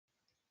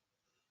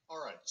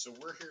right, so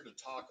we're here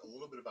to talk a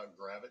little bit about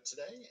Gravit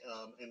today,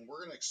 and we're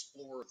going to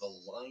explore the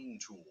line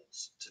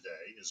tools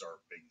today is our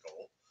big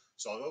goal.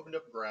 So I've opened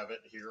up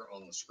Gravit here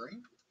on the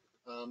screen,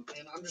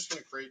 and I'm just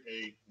going to create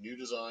a new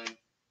design.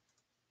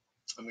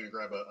 I'm going to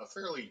grab a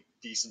fairly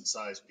decent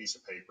sized piece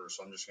of paper,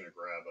 so I'm just going to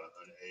grab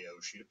an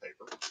A0 sheet of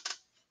paper.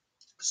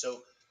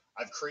 So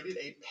I've created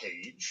a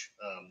page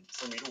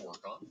for me to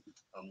work on.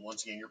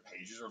 Once again, your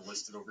pages are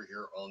listed over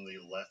here on the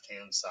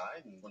left-hand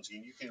side, and once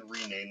again, you can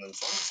rename them.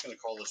 So I'm just going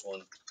to call this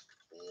one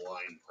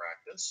line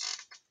practice.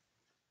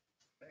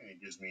 And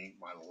it gives me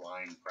my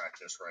line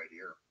practice right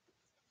here.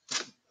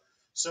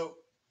 So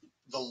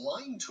the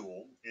line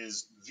tool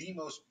is the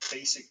most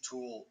basic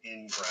tool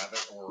in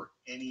Gravit or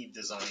any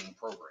design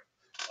program.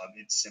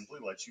 It simply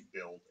lets you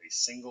build a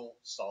single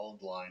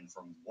solid line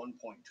from one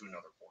point to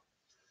another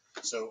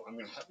point. So I'm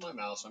going to have my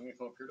mouse, I'm going to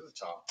come up here to the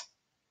top.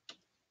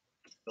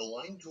 The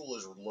line tool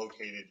is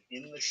located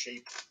in the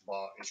shape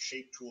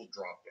tool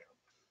dropdown.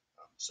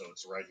 So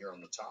it's right here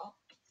on the top.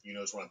 You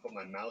notice when I put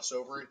my mouse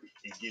over it,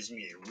 it gives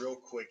me a real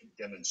quick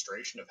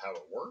demonstration of how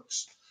it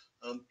works.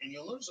 And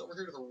you'll notice over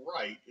here to the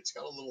right, it's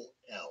got a little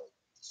L.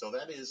 So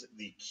that is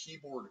the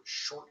keyboard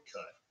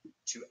shortcut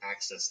to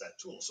access that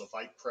tool. So if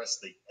I press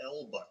the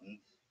L button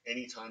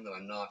anytime that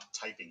I'm not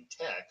typing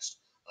text,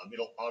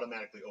 it'll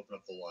automatically open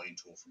up the line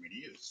tool for me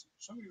to use.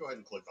 So I'm going to go ahead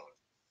and click on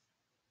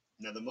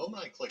it. Now, the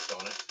moment I clicked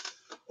on it,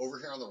 over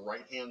here on the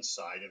right-hand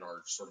side in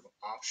our sort of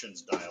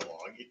options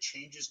dialog, it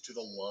changes to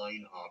the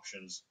line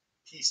options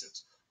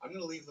pieces. I'm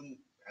going to leave them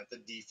at the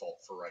default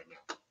for right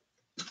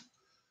now.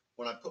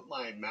 When I put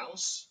my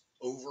mouse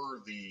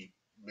over the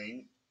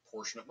main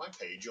portion of my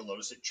page, you'll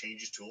notice it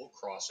changes to a little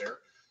crosshair.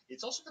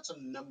 It's also got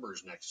some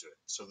numbers next to it.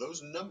 So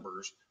those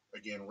numbers,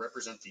 again,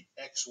 represent the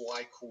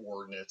XY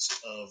coordinates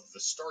of the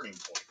starting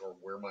point or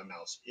where my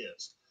mouse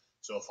is.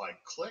 So if I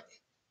click,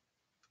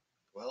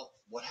 well,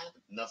 what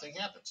happened? Nothing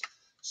happens.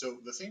 So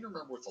the thing to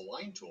remember with the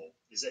line tool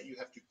is that you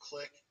have to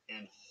click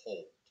and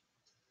hold.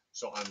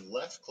 So I'm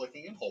left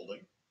clicking and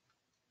holding.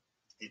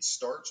 It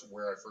starts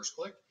where I first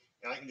clicked,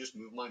 and I can just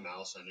move my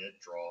mouse and it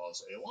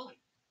draws a line.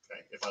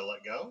 Okay, if I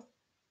let go,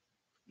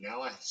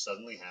 now I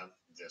suddenly have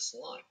this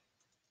line.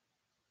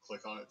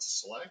 Click on it to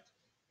select,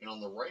 and on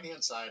the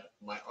right-hand side,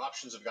 my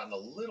options have gotten a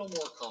little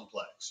more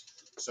complex.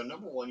 So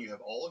number one, you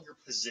have all of your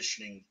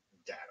positioning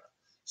data.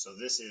 So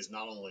this is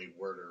not only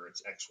where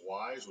it's X,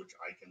 Y's, which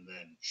I can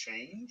then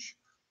change.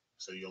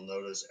 So you'll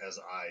notice as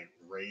I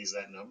raise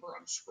that number,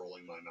 I'm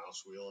scrolling my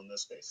mouse wheel in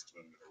this case. It's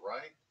moving to the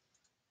right.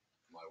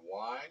 My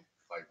Y,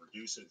 if I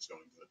reduce it, it's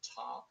going to the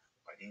top.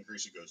 If I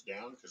increase it, goes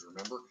down. Because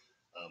remember,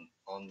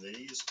 on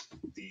these,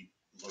 the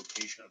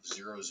location of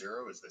 0,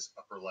 0 is this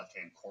upper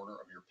left-hand corner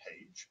of your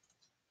page.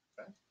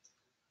 Okay.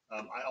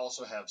 I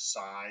also have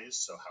size,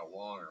 so how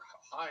long or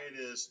how high it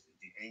is,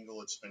 the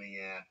angle it's spinning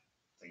at,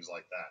 things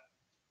like that.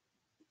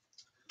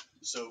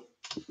 So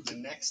the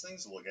next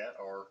things to look at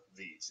are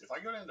these. If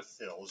I go down to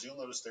fills, you'll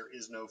notice there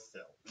is no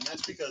fill. And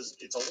that's because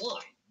it's a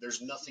line.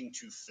 There's nothing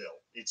to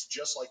fill. It's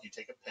just like you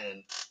take a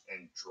pen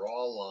and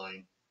draw a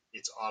line.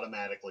 It's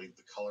automatically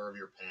the color of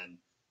your pen.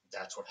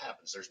 That's what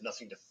happens. There's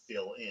nothing to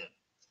fill in.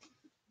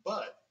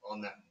 But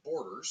on that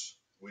borders,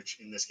 which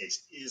in this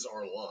case is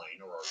our line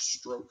or our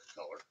stroke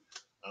color,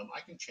 I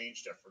can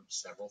change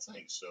several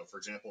things. So for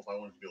example, if I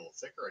wanted to be a little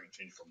thicker, I can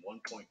change from 1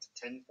 point to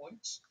 10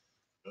 points.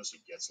 Notice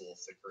it gets a little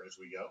thicker as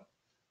we go.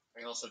 I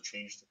can also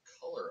change the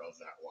color of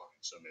that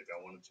line. So maybe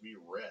I want it to be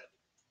red.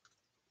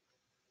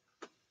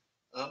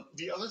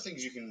 The other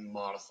things you can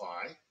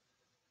modify,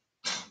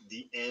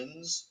 the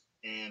ends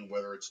and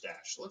whether it's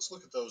dashed. So let's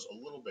look at those a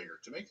little bigger.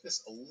 To make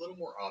this a little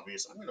more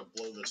obvious, I'm going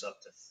to blow this up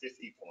to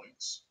 50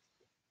 points.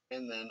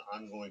 And then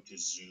I'm going to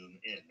zoom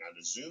in. Now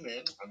to zoom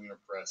in, I'm going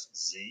to press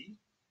Z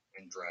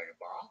and drag a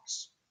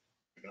box.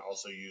 You can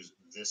also use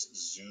this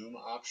zoom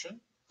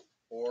option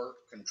or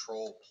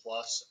Control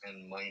plus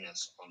and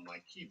minus on my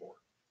keyboard.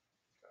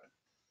 Okay.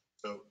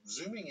 So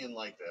zooming in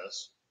like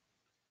this,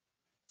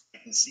 I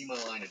can see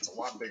my line. It's a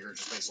lot bigger. It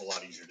just makes it a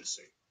lot easier to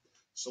see.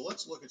 So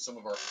let's look at some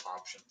of our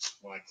options.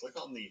 When I click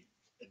on the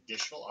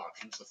additional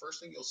options, the first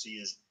thing you'll see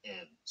is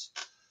ends.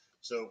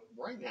 So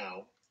right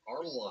now,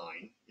 our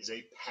line is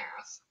a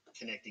path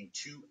connecting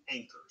two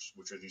anchors,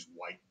 which are these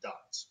white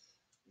dots.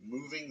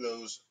 Moving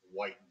those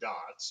white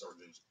dots or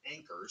those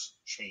anchors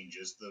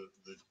changes the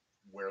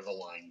where the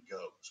line goes.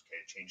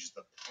 Okay, it changes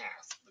the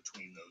path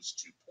between those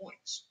 2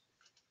 points.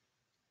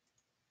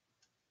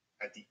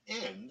 At the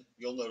end,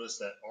 you'll notice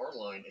that our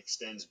line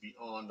extends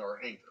beyond our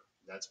anchor.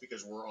 That's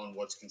because we're on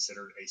what's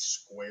considered a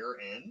square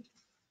end,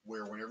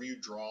 where whenever you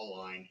draw a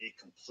line, it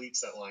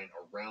completes that line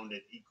around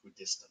it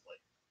equidistantly.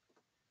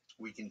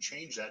 We can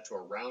change that to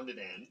a rounded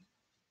end,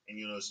 and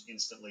you'll notice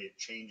instantly it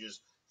changes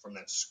from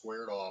that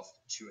squared off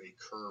to a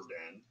curved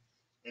end.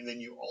 And then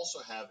you also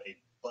have a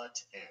butt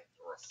end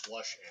or a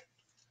flush end,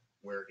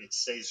 where it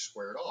stays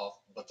squared off,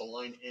 but the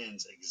line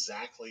ends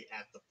exactly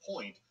at the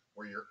point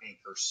where your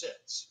anchor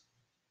sits.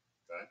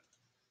 Okay,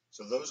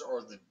 so those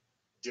are the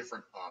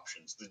different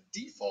options. The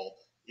default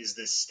is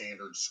this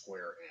standard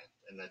square end,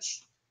 and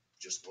that's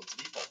just what the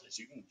default is.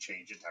 You can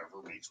change it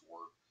however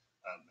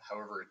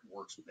it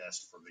works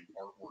best for the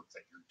artwork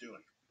that you're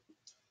doing.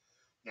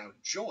 Now,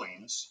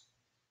 joins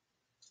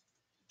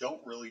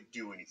don't really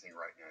do anything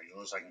right now. You'll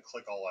notice I can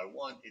click all I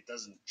want. It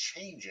doesn't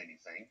change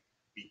anything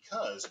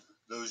because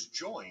those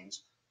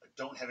joins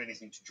don't have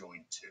anything to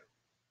join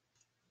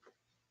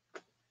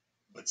to.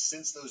 But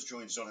since those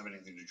joins don't have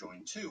anything to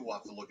join to, we'll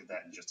have to look at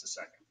that in just a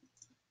second.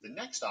 The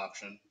next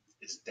option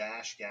is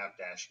dash gap,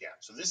 dash gap.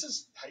 So this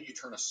is how you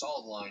turn a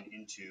solid line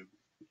into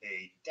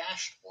a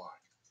dashed line.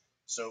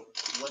 So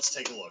let's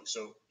take a look.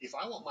 So if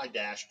I want my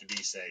dash to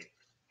be, say,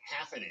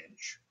 half an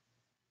inch,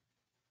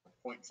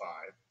 0.5,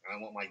 and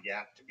I want my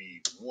gap to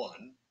be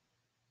 1,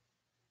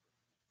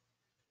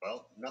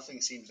 well,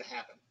 nothing seems to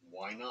happen.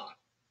 Why not?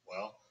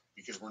 Well,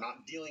 because we're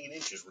not dealing in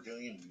inches, we're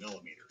dealing in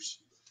millimeters.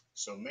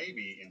 So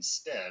maybe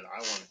instead I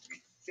want it to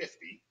be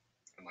 50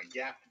 and my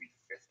gap to be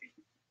 50.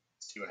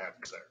 See what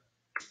happens there.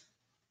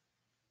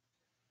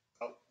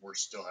 Oh, we're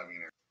still having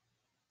an error.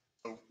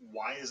 So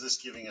why is this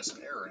giving us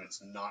an error and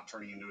it's not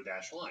turning into a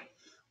dashed line?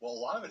 Well, a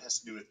lot of it has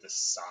to do with the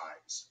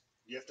size.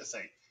 You have to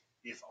think,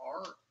 if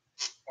our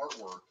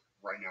artwork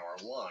right now,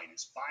 our line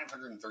is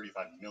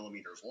 535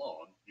 millimeters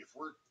long, if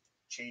we're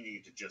changing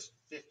it to just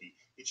 50,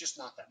 it's just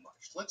not that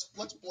much.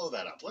 Let's blow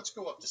that up. Let's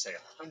go up to, say,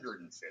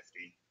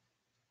 150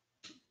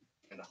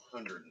 and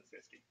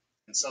 150.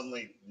 And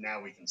suddenly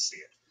now we can see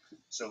it.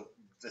 So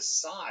the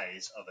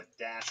size of a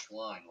dashed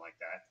line like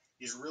that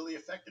is really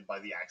affected by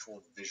the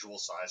actual visual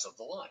size of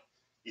the line.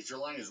 If your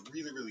line is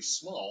really, really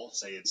small,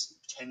 say it's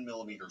 10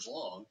 millimeters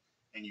long,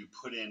 and you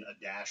put in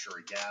a dash or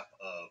a gap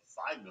of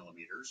 5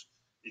 millimeters,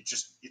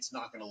 it's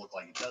not going to look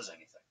like it does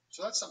anything.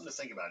 So that's something to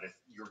think about. If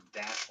your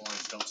dash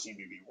lines don't seem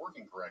to be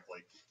working correctly,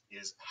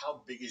 is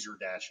how big is your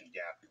dash and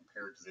gap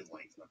compared to the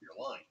length of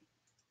your line?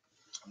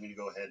 I'm going to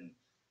go ahead and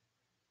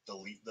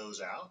delete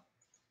those out.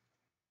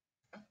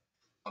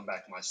 Come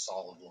back to my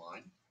solid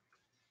line.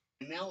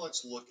 And now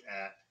let's look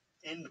at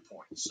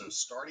endpoints. So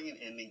starting and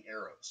ending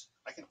arrows.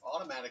 I can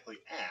automatically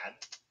add,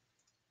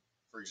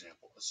 for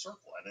example, a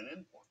circle at an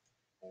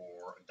endpoint,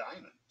 or a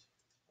diamond,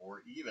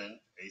 or even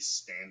a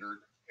standard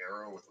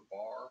arrow with a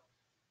bar,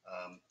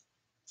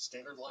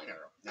 standard line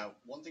arrow. Now,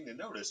 one thing to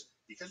notice,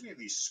 because we have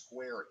these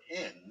square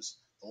ends,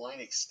 the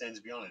line extends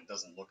beyond it. It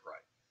doesn't look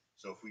right.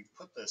 So if we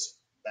put this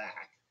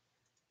back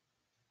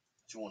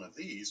to one of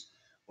these,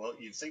 well,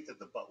 you'd think that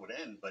the butt would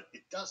end, but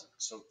it doesn't.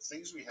 So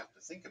things we have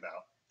to think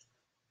about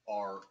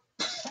are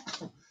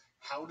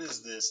how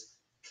does this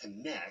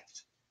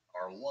connect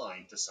our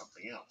line to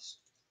something else?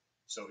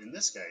 So in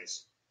this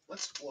case,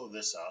 let's blow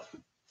this up,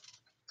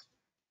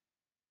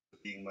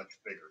 being much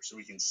bigger, so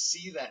we can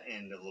see that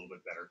end a little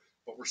bit better,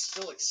 but we're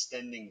still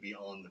extending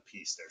beyond the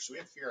piece there. So we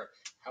have to figure out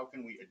how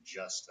can we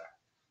adjust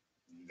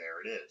that.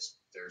 There it is.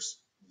 There's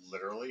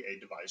literally a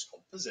device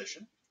called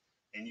position,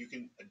 and you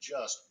can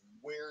adjust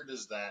where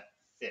does that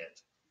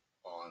fit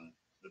on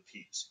the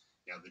piece.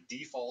 Now the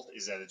default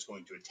is that it's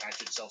going to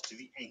attach itself to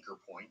the anchor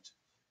point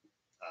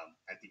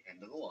at the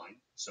end of the line.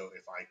 So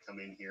if I come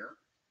in here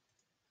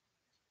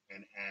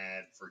and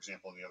add, for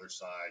example, on the other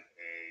side,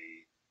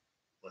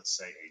 let's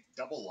say a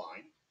double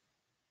line,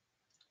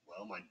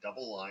 well, my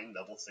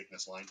double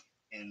thickness line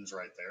ends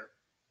right there,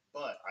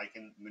 but I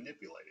can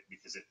manipulate it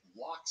because it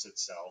locks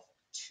itself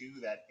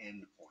to that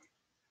end point.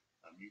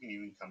 You can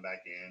even come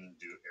back in,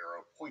 do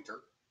arrow pointer,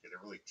 get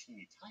a really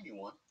teeny tiny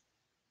one,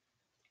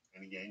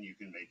 and again, you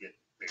can make it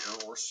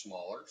bigger or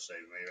smaller. Say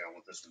maybe I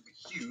want this one to be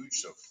huge,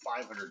 so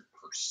 500%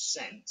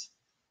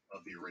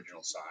 of the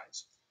original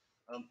size.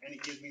 And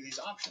it gives me these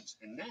options.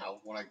 And now,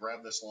 when I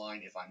grab this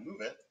line, if I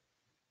move it,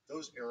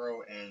 those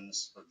arrow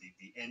ends, or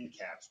the end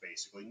caps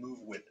basically, move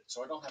with it.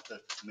 So I don't have to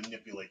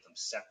manipulate them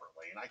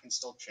separately. And I can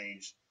still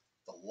change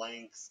the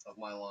length of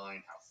my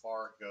line, how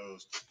far it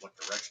goes, what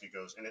direction it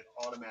goes, and it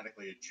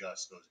automatically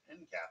adjusts those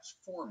end caps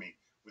for me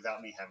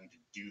without me having to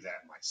do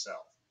that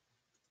myself.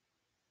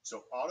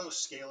 So auto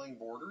scaling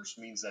borders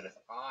means that if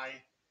I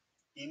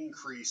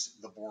increase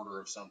the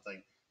border of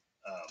something,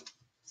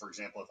 for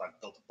example, if I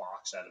built a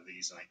box out of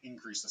these and I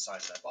increase the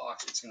size of that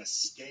box, it's going to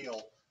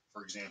scale,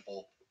 for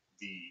example,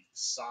 the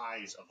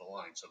size of the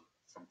line. So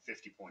from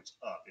 50 points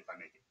up, if I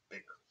make it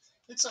bigger.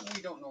 It's something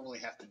we don't normally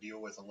have to deal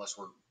with unless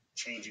we're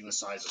changing the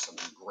size of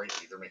something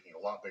greatly. They're making it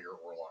a lot bigger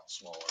or a lot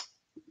smaller.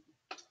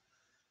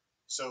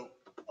 So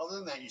other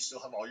than that, you still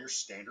have all your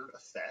standard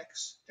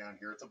effects down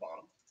here at the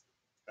bottom.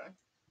 Okay.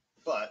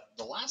 But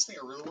the last thing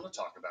I really want to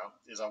talk about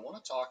is I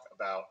want to talk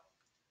about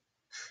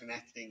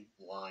connecting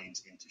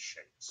lines into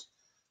shapes.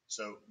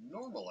 So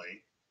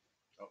normally,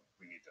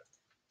 we need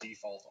to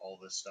default all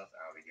this stuff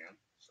out again.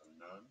 So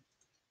none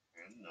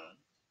and none.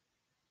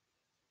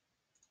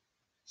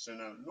 So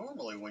now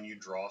normally when you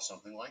draw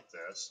something like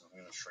this, I'm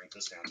going to shrink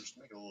this down just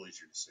to make it a little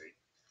easier to see.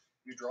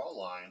 You draw a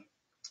line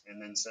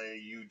and then say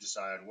you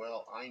decide,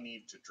 well, I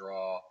need to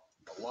draw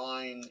a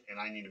line and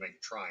I need to make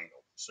a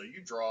triangle. So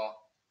you draw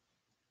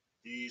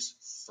these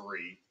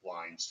 3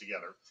 lines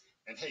together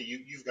and hey,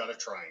 you've got a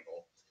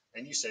triangle.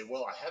 And you say,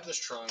 well, I have this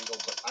triangle,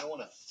 but I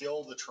want to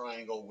fill the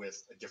triangle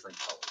with a different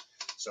color.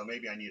 So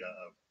maybe I need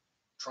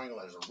a triangle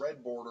that has a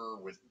red border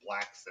with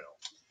black fill.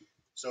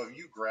 So if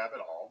you grab it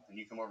all and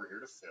you come over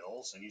here to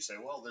fills and you say,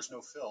 well, there's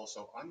no fill,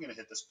 so I'm going to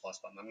hit this plus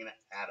button. I'm going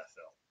to add a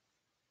fill.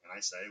 And I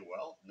say,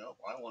 well, no,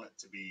 I want it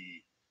to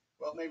be,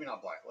 well, maybe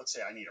not black. Let's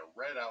say I need a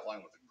red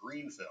outline with a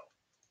green fill.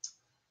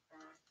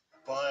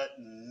 But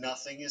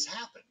nothing has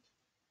happened.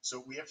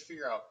 So we have to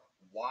figure out,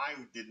 why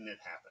didn't it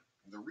happen?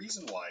 The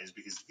reason why is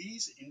because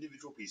these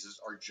individual pieces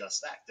are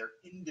just that. They're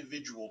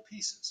individual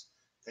pieces.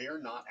 They are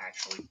not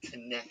actually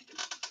connected.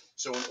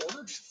 So in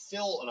order to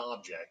fill an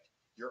object,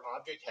 your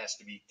object has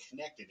to be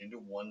connected into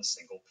one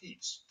single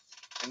piece.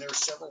 And there are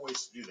several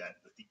ways to do that,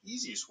 but the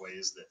easiest way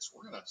is this.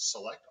 We're going to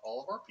select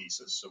all of our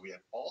pieces, so we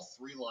have all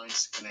three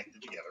lines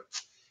connected together,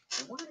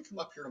 and we're going to come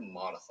up here to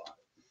modify.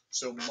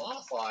 So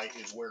modify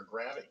is where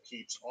Gravit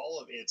keeps all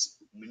of its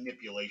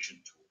manipulation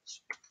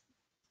tools.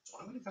 So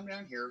I'm going to come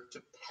down here to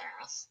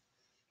path,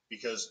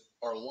 because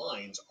our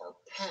lines are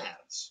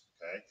paths,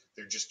 okay?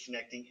 They're just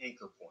connecting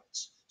anchor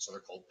points, so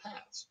they're called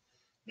paths.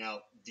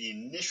 Now, the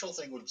initial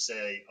thing would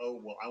say, oh,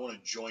 well, I want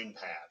to join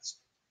paths.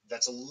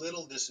 That's a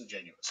little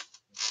disingenuous.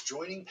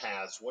 Joining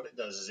paths, what it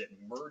does is it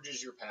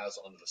merges your paths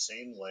onto the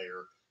same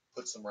layer,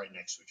 puts them right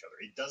next to each other.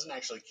 It doesn't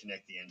actually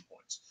connect the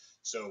endpoints.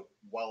 So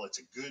while it's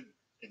a good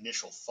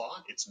initial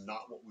thought, it's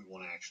not what we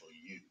want to actually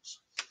use.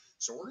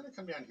 So we're going to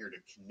come down here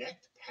to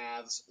connect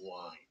paths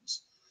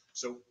lines.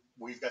 So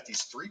we've got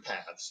these three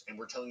paths, and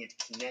we're telling it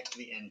to connect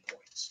the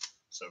endpoints.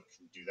 So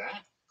do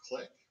that,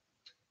 click,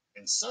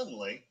 and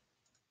suddenly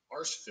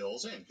ours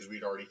fills in because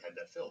we'd already had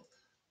that filled.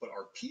 But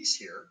our piece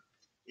here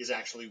is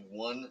actually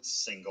one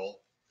single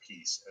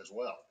piece as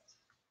well.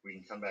 We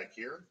can come back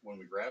here. When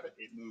we grab it,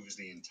 it moves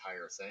the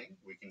entire thing.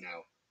 We can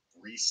now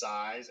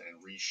resize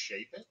and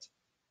reshape it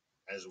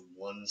as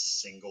one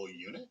single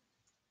unit.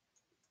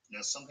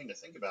 Now, something to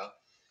think about,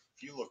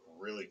 if you look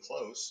really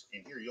close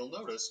in here, you'll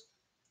notice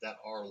that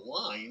our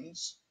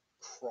lines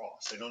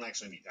cross. They don't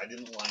actually meet. I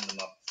didn't line them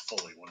up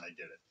fully when I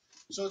did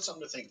it. So it's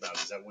something to think about,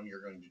 is that when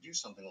you're going to do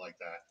something like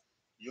that,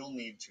 you'll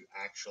need to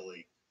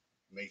actually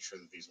make sure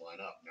that these line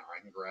up. Now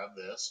I can grab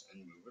this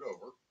and move it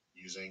over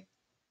using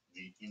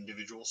the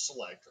individual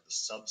select or the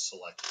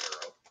sub-select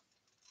arrow,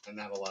 and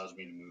that allows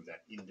me to move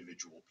that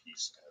individual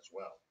piece as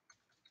well.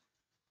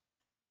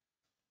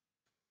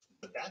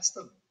 But that's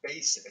the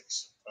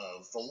basics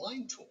of the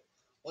line tool.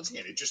 Once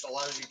again, it just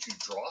allows you to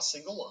draw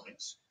single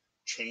lines,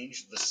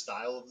 change the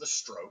style of the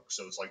stroke.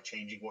 So it's like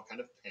changing what kind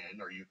of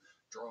pen. Are you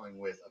drawing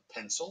with a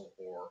pencil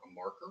or a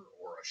marker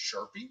or a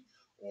Sharpie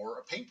or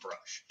a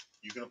paintbrush?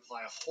 You can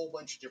apply a whole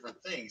bunch of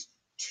different things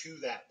to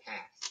that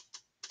path.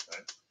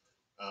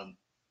 Okay?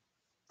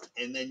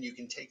 And then you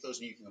can take those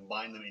and you can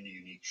combine them into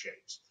unique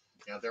shapes.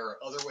 Now, there are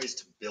other ways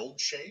to build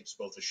shapes,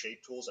 both the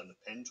shape tools and the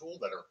pen tool,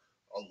 that are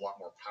a lot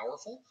more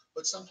powerful,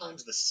 but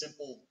sometimes the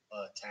simple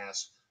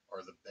tasks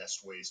are the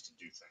best ways to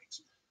do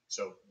things.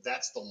 So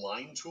that's the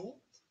line tool.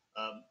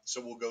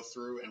 So we'll go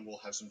through and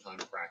we'll have some time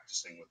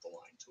practicing with the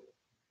line tool.